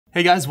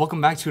Hey guys,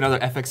 welcome back to another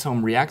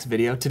FXhome Reacts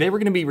video. Today we're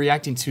going to be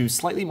reacting to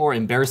slightly more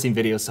embarrassing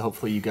videos, so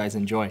hopefully you guys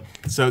enjoy.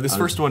 So this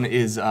first one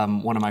is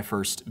one of my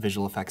first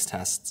visual effects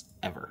tests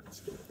ever.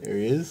 There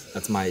he is.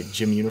 That's my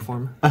gym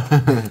uniform.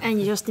 And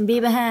your Justin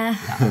Bieber hair.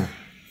 Yeah.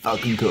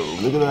 Fucking cool.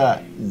 Look at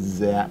that.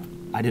 Zap.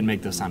 I didn't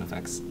make those sound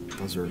effects.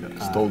 Those are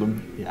stole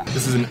them. Yeah.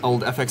 This is an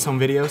old FXhome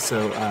video,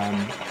 so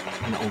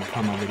an old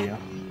promo video.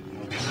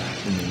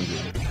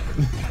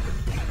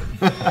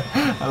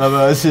 I love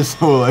how it's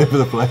just all over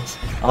the place.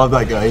 I love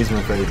that guy, he's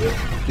my favourite.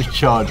 Just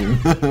charging.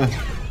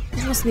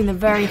 This must have been the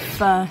very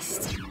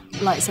first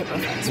lightsaber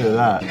effects. Look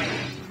at that.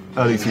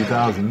 Early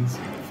 2000s,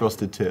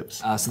 frosted tips.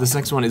 So this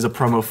next one is a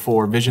promo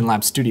for Vision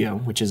Lab Studio,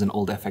 which is an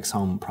old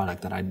FXhome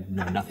product that I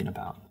know nothing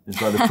about.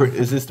 It's like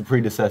is this the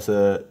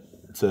predecessor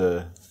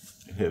to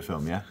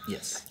HitFilm, yeah?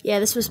 Yes. Yeah,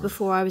 this was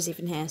before I was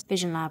even here.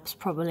 Vision Lab's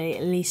probably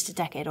at least a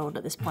decade old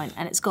at this point,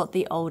 and it's got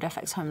the old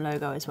FXhome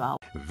logo as well.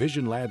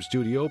 Vision Lab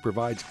Studio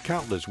provides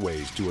countless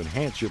ways to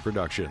enhance your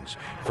productions,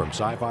 from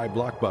sci-fi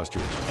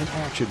blockbusters and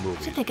action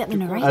movies. Did they get the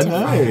narrator? I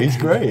know, he's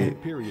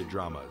great. Period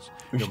dramas.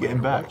 We should no get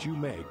him matter back. What you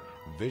make,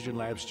 Vision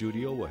Lab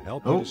Studio will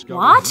help you discover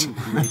What? new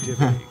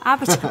creativity.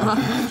 Avatar.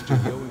 The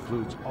studio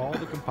includes all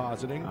the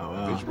compositing,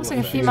 visual Looks like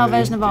a effects, female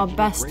version of our digital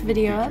best brain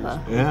video features,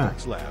 ever. Yeah.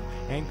 FX Lab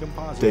and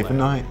Composite Day for Lab,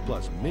 night.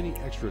 plus many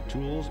extra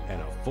tools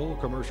and a full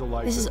commercial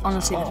license. This is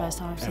honestly the first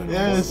time I've seen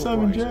Yeah, this.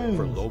 Simon Jones.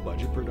 For low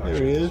budget productions.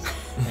 There he is.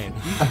 And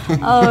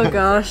Oh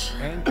gosh.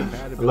 and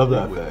compatibility I love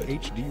that with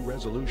effect. HD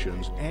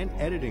resolutions and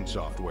editing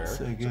software.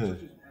 So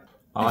good.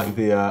 I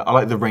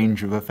like the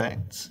range of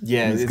effects.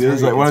 Yeah, it's it's good.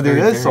 It's like, want to do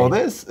very this or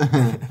varied. this?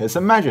 It's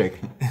some magic.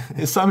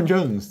 It's Simon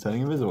Jones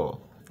turning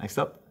invisible. Next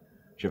up,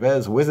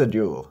 Javert's Wizard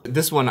Duel.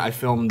 This one I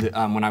filmed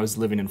when I was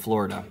living in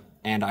Florida,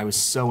 and I was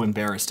so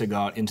embarrassed to go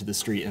out into the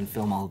street and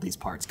film all of these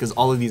parts, because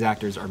all of these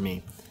actors are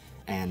me.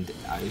 And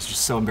I was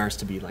just so embarrassed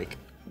to be like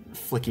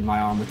flicking my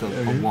arm with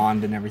a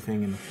wand and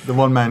everything. And The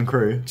one-man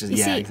crew. just, You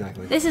yeah, see,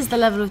 exactly. this is the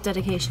level of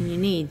dedication you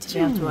need to be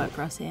able to work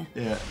for us here.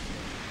 Yeah.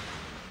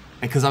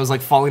 Because I was like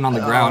falling on the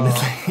ground Look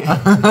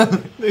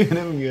at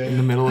him go. in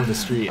the middle of the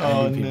street. I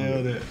Oh, knew people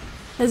nailed would- it.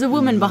 There's a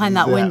woman behind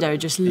that Yeah. window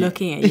just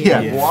looking at you.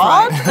 Yeah,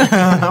 what?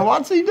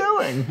 What's he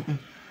doing?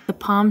 The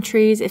palm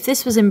trees. If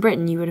this was in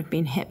Britain, you would have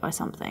been hit by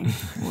something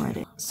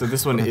already. So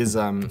this one is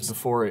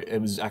before it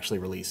was actually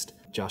released.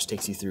 Josh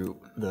takes you through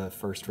the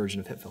first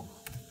version of HitFilm.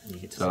 You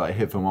get to So like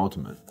HitFilm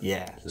Ultimate.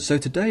 yeah. So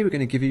today we're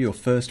going to give you your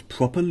first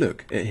proper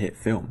look at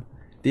HitFilm.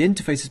 The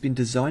interface has been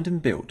designed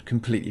and built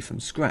completely from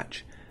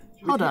scratch.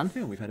 Hold on.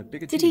 HitFilm, we've had a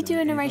bigger Did team he do than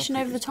a any of our narration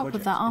over the previous top of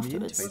projects, that and the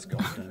afterwards? interface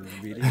guys have done a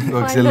really Because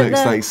Like it looks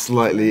the- like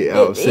slightly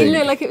out of sync. It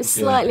looked like it was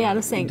slightly out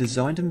of sync.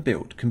 designed and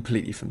built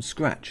completely from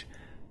scratch.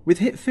 With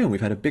HitFilm,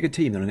 we've had a bigger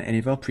team than on any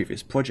of our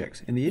previous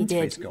projects, and the He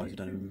did. interface guys have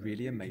done a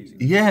really amazing.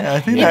 Yeah, I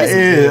think It that was-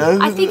 is.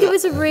 I think it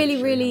was a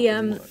really, really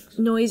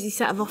noisy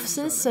set of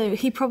officers. So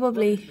he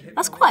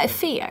probably—that's quite a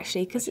feat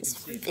actually, because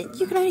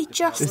you can only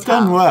just. It's tell.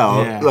 done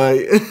well. Yeah.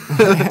 Like,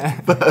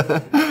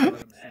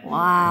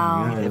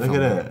 Wow. yeah, look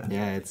at it.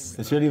 Yeah, it's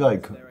It's really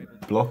like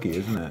blocky,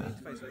 isn't it?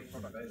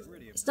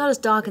 It's not as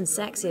dark and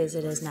sexy as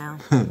it is now.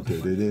 I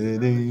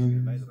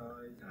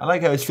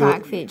like how it's still.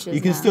 Track features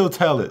You can now. still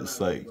tell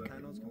it's like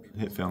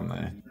HitFilm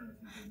there.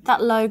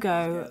 That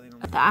logo,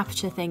 the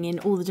aperture thing in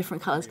all the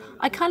different colours.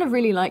 I kind of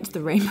really liked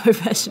the rainbow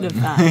version of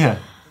that. Yeah.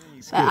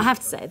 But I have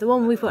to say, the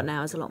one we've got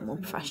now is a lot more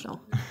professional.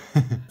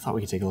 I thought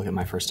we could take a look at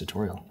my first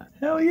tutorial,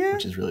 Hell yeah.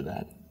 which is really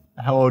bad.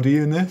 How old are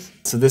you in this?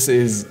 So this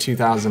is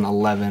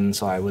 2011,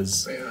 so I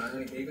was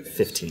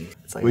 15.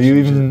 It's like, Were you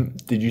even?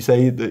 Did you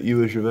say that you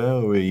were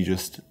Javert, or were you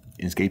just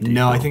escaped?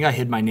 No, I think I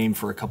hid my name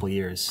for a couple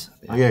years.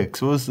 Oh yeah,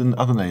 because what was the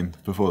other name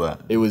before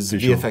that? It was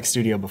Visual. VFX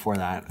Studio before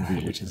that,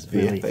 which is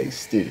really VFX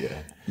Studio.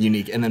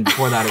 unique. And then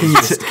before that, it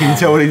was just Can you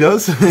tell what he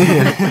does?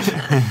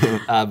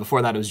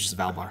 before that it was just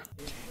Valbar.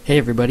 Hey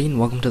everybody, and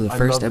welcome to the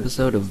first love it.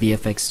 episode of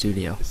VFX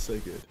Studio. It's so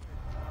good.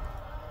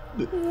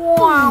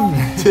 Wow.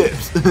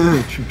 Tips,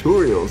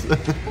 tutorials.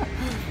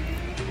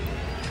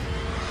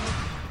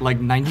 Like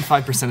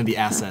 95% of the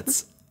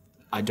assets,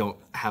 I don't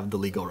have the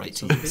legal right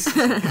to use.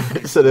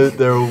 So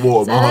they're all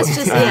watermarks.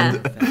 Let's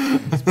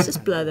just let's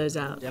just blur those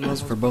out.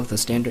 Demos for both the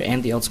standard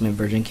and the ultimate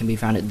version can be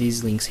found at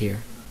these links here.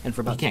 And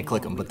for You about can't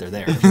click them, but they're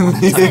there. If you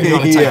want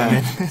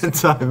to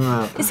type them in. Time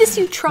out. Is this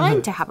you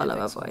trying to have a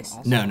lower voice?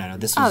 No.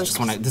 This Oh, was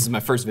just this is my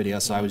first video,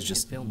 so I was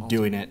just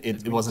doing it.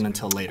 It wasn't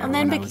until later And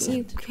then when I was.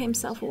 you became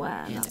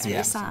self-aware, and that's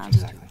really sad.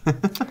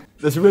 Exactly.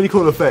 There's a really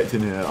cool effect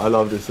in here. I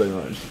love this so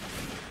much.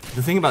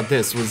 The thing about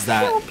this was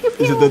that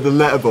Is it the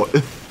letterbox?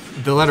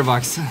 the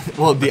letterbox,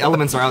 well, the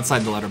elements are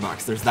outside the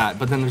letterbox. There's that,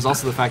 but then there's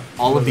also the fact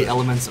all of the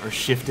elements are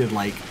shifted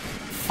like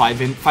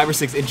 5 or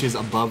 6 inches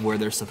above where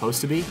they're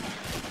supposed to be.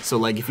 So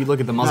like if you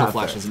look at the muzzle Not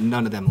fair. flashes,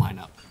 none of them line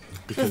up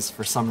because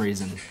for some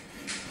reason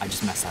I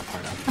just messed that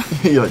part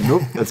up. You're like,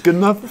 nope, that's good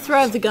enough. The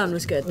throw of the gun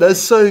was good. That's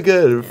so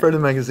good. Throw the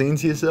magazine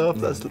to yourself.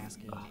 That's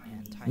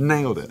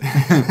nailed it.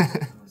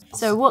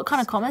 So what kind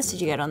of comments did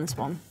you get on this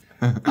one?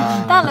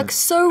 That looks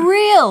so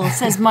real,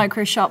 says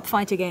Micro Shop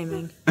Fighter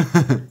Gaming.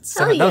 That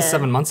was yeah.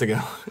 7 months ago.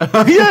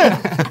 Oh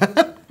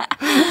yeah.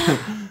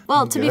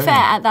 Well, to be fair,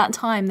 at that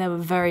time there were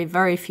very,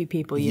 very few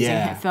people using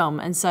Yeah.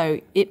 HitFilm, and so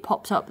it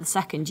popped up the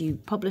second you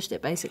published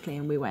it, basically,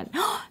 and we went,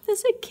 "Oh,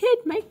 there's a kid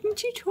making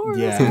tutorials."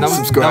 Yeah, and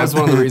that was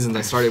one of the reasons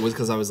I started, was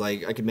because I was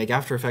like, I could make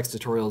After Effects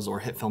tutorials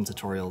or HitFilm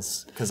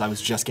tutorials, because I was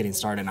just getting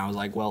started, and I was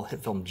like, well,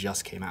 HitFilm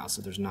just came out,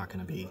 so there's not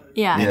going to be.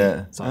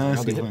 Yeah. So I was like,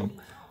 I'll do HitFilm.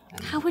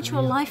 How would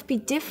your life be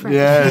different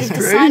Yeah, if it's you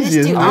decided crazy,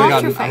 to do isn't it?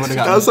 After I Effects? would've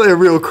That's like a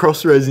real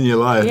crossroads in your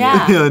life.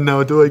 Yeah.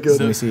 No, do I go?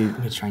 Let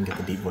me try and get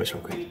the deep voice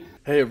real quick.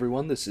 Hey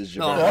everyone, this is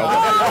Javert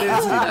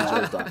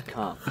of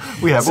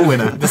FXhome. We have a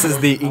winner. This is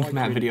the ink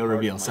matte video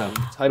reveal, so.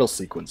 Title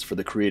sequence for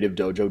the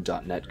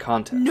CreativeDojo.net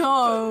contest.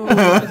 No,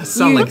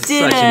 Sound you like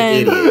such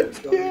an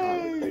didn't.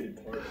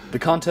 idiot. The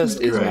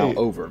contest is now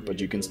over, but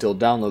you can still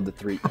download the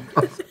 3.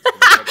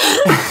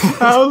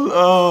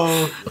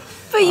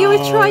 But you were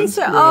trying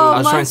so. I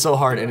was trying so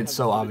hard, and it's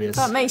so obvious.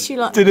 That makes you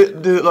like. Did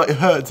it like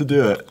hurt to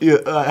do it? Yeah,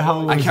 like how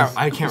long I can't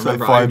It's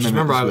remember. Like I just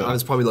remember I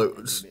was probably like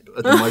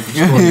at the mic.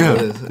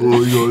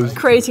 yeah.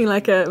 Creating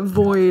like a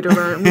void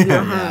around with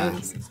your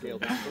hands.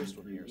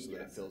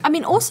 I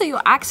mean, also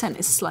your accent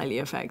is slightly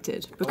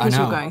affected because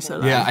you're going so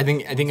low. Yeah, I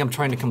think I'm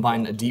trying to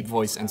combine a deep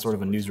voice and sort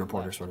of a news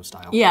reporter sort of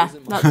style. Yeah,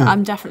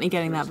 I'm definitely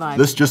getting that vibe.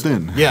 This just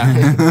in.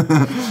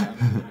 Yeah.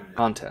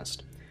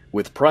 Contest,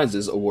 with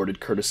prizes awarded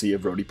courtesy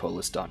of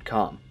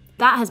Rodipolis.com.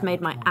 That has made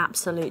my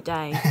absolute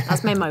day.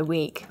 That's made my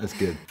week. That's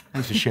good.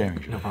 Thanks for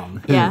sharing. No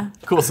problem. Yeah.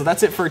 Cool, so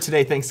that's it for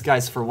today. Thanks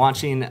guys for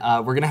watching.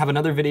 We're going to have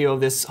another video of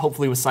this,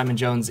 hopefully with Simon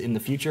Jones in the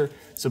future.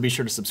 So be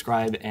sure to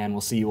subscribe, and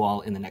we'll see you all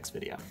in the next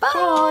video.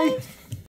 Bye.